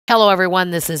Hello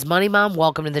everyone, this is Money Mom.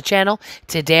 Welcome to the channel.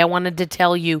 Today I wanted to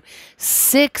tell you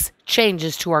 6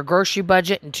 changes to our grocery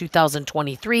budget in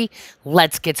 2023.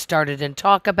 Let's get started and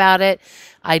talk about it.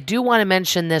 I do want to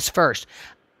mention this first.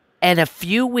 In a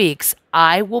few weeks,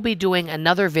 I will be doing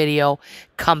another video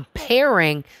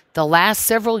comparing the last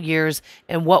several years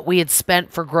and what we had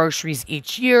spent for groceries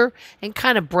each year and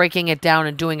kind of breaking it down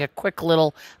and doing a quick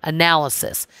little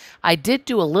analysis. I did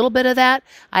do a little bit of that.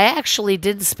 I actually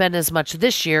didn't spend as much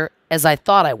this year as I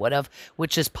thought I would have,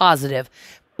 which is positive.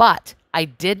 But I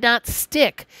did not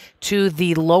stick to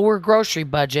the lower grocery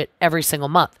budget every single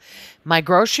month. My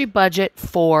grocery budget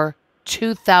for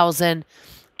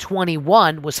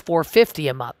 2021 was $4.50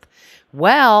 a month.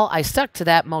 Well, I stuck to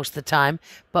that most of the time,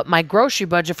 but my grocery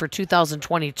budget for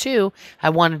 2022, I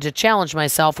wanted to challenge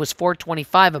myself, was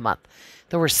 $4.25 a month.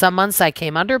 There were some months I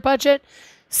came under budget,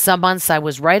 some months I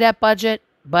was right at budget,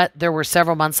 but there were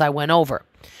several months I went over.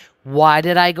 Why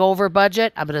did I go over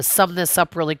budget? I'm going to sum this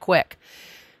up really quick.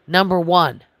 Number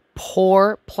 1,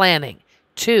 poor planning.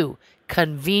 2,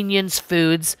 convenience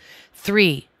foods.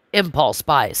 3, impulse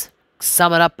buys.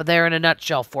 Sum it up there in a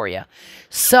nutshell for you.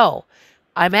 So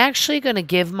I'm actually going to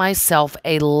give myself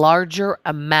a larger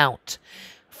amount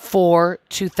for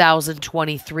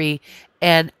 2023,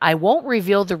 and I won't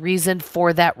reveal the reason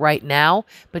for that right now,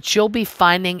 but you'll be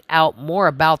finding out more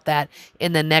about that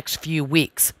in the next few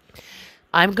weeks.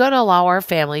 I'm going to allow our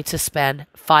family to spend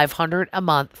 $500 a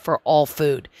month for all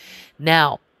food.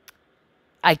 Now,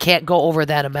 I can't go over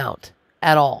that amount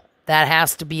at all. That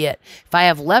has to be it. If I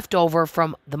have leftover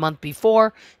from the month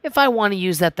before, if I want to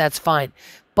use that, that's fine.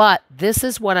 But this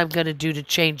is what I'm going to do to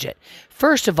change it.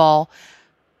 First of all,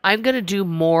 I'm going to do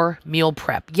more meal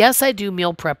prep. Yes, I do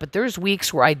meal prep, but there's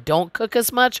weeks where I don't cook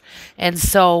as much. And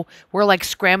so we're like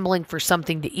scrambling for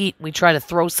something to eat. We try to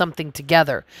throw something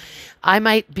together. I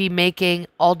might be making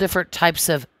all different types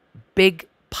of big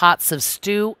pots of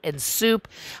stew and soup.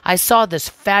 I saw this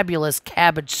fabulous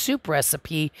cabbage soup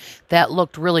recipe that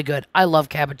looked really good. I love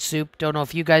cabbage soup. Don't know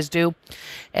if you guys do.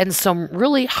 And some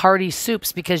really hearty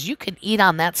soups, because you can eat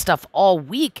on that stuff all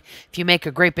week if you make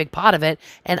a great big pot of it.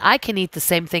 And I can eat the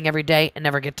same thing every day and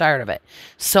never get tired of it.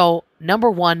 So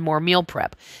number 1, more meal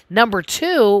prep. Number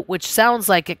 2, which sounds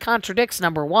like it contradicts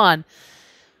number 1,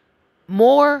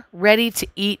 more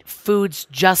ready-to-eat foods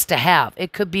just to have.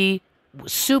 It could be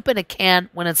soup in a can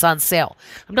when it's on sale.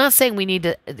 I'm not saying we need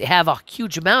to have a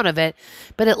huge amount of it,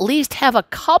 but at least have a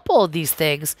couple of these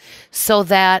things so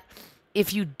that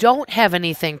if you don't have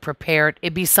anything prepared,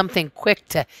 it'd be something quick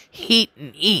to heat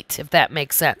and eat, if that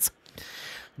makes sense.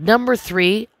 Number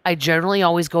 3, I generally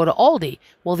always go to Aldi.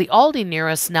 Well, the Aldi near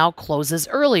us now closes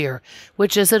earlier,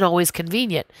 which isn't always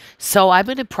convenient. So I'm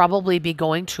going to probably be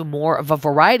going to more of a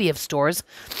variety of stores,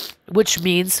 which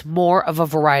means more of a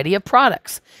variety of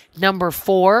products. Number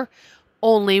 4,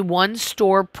 only 1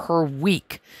 store per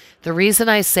week. The reason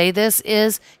I say this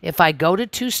is if I go to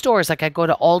 2 stores, like I go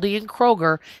to Aldi and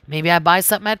Kroger, maybe I buy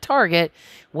something at Target,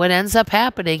 what ends up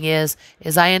happening is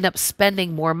I end up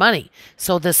spending more money.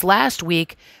 So this last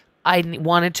week, I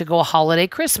wanted to go holiday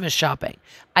Christmas shopping.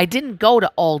 I didn't go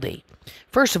to Aldi.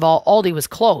 First of all, Aldi was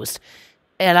closed,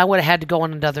 and I would have had to go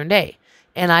on another day.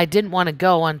 And I didn't want to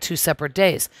go on 2 separate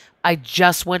days. I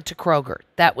just went to Kroger.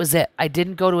 That was it. I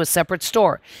didn't go to a separate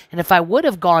store. And if I would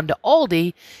have gone to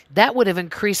Aldi, that would have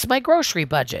increased my grocery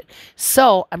budget.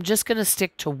 So I'm just going to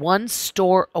stick to 1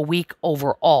 store a week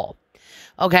overall.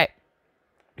 Okay.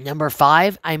 Number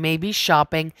 5, I may be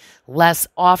shopping less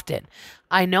often.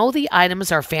 I know the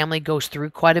items our family goes through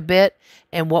quite a bit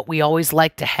and what we always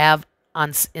like to have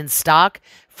in stock.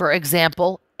 For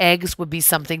example, eggs would be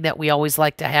something that we always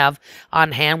like to have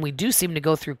on hand. We do seem to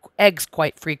go through eggs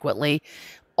quite frequently.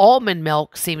 Almond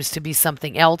milk seems to be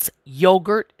something else.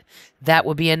 Yogurt, that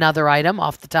would be another item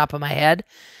off the top of my head.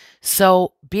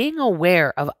 So being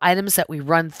aware of items that we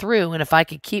run through, and if I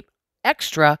could keep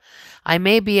extra, I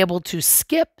may be able to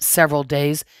skip several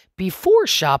days before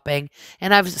shopping.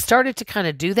 And I've started to kind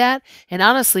of do that. And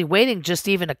honestly, waiting just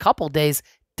even a couple days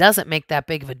doesn't make that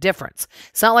big of a difference.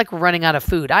 It's not like we're running out of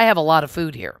food. I have a lot of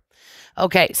food here.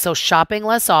 Okay, so shopping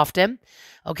less often.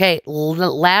 Okay,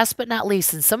 last but not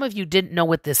least, and some of you didn't know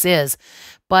what this is,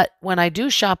 but when I do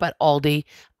shop at Aldi,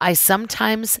 I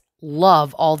sometimes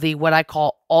love all the what I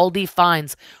call Aldi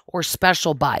finds or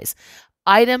special buys.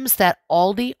 Items that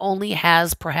Aldi only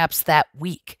has perhaps that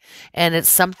week. And it's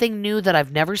something new that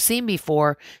I've never seen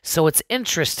before, so it's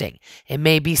interesting. It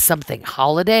may be something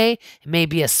holiday. It may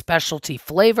be a specialty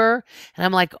flavor. And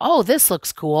I'm like, oh, this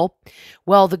looks cool.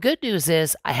 Well, the good news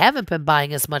is I haven't been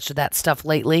buying as much of that stuff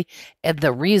lately. And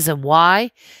the reason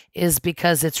why is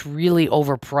because it's really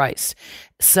overpriced.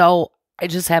 So I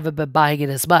just haven't been buying it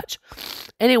as much.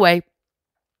 Anyway,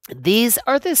 these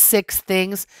are the 6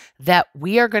 things that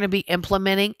we are going to be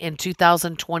implementing in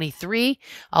 2023.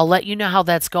 I'll let you know how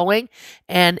that's going.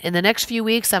 And in the next few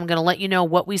weeks, I'm going to let you know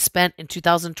what we spent in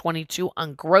 2022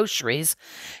 on groceries.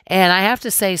 And I have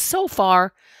to say, so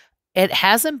far, it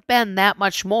hasn't been that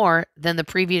much more than the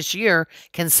previous year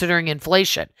considering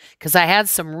inflation, because I had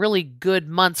some really good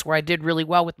months where I did really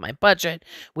well with my budget,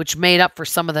 which made up for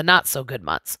some of the not so good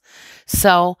months.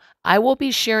 So I will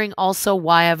be sharing also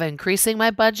why I'm increasing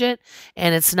my budget,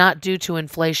 and it's not due to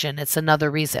inflation. It's another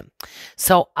reason.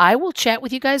 So I will chat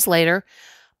with you guys later.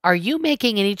 Are you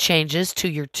making any changes to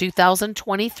your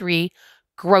 2023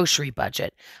 grocery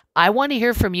budget? I want to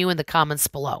hear from you in the comments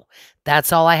below.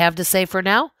 That's all I have to say for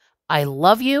now. I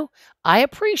love you, I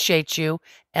appreciate you,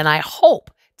 and I hope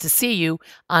to see you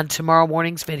on tomorrow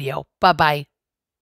morning's video. Bye-bye.